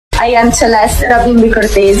I am Celeste Rabimbi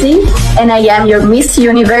Cortesi, and I am your Miss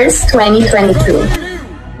Universe 2022.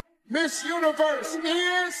 Miss Universe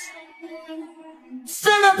is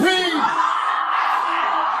Philippines.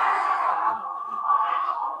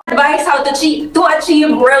 Advice how to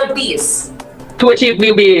achieve world peace. To achieve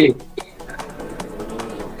will be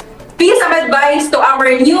Piece of advice to our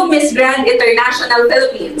new Miss Grand International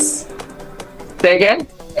Philippines. say again.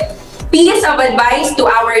 Piece of advice to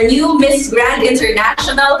our new Miss Grand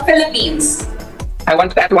International Philippines. I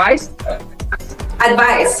want to advise.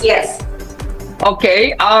 Advice, yes.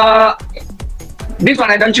 Okay. This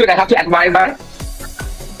one I don't shoot. I have to advise, right?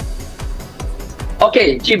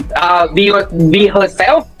 Okay. She be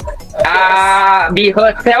herself. Be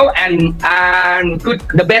herself and put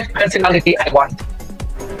the best personality I want.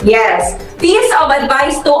 Yes. Piece of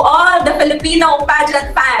advice to all the Filipino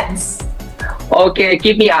pageant fans. Okay,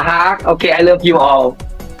 give me a hug. Okay, I love you all.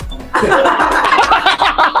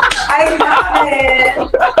 I love it.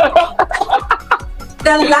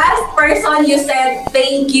 The last person you said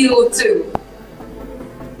thank you to.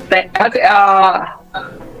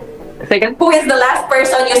 Second. Who is the last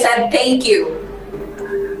person you said thank you?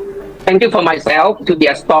 Thank you for myself to be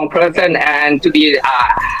a strong person and to be.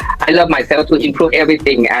 I love myself to improve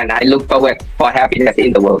everything, and I look forward for happiness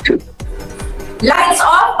in the world too. Lights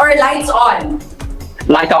off or lights on?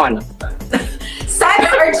 Light on. Salad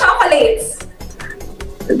or chocolates?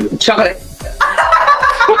 Chocolate.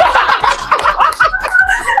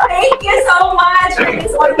 Thank you so much for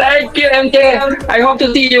this one. Thank you, MK. I hope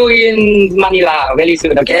to see you in Manila very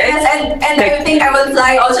soon, okay? Yes, and I think I will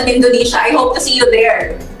fly also to Indonesia. I hope to see you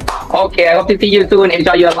there. Okay, I hope to see you soon.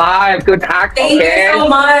 Enjoy your life. Good luck. Thank Okay. you so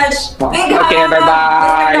much. Big Okay, hug,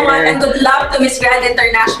 bye-bye. Mr. Nawat, and good luck to Miss Grand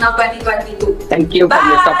International 2022. Thank you for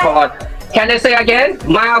your Bye. support. Can I say again?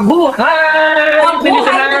 Mabuhay!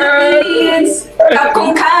 Mabuhay, Philippines!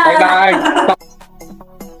 Kapkungkan! Bye-bye.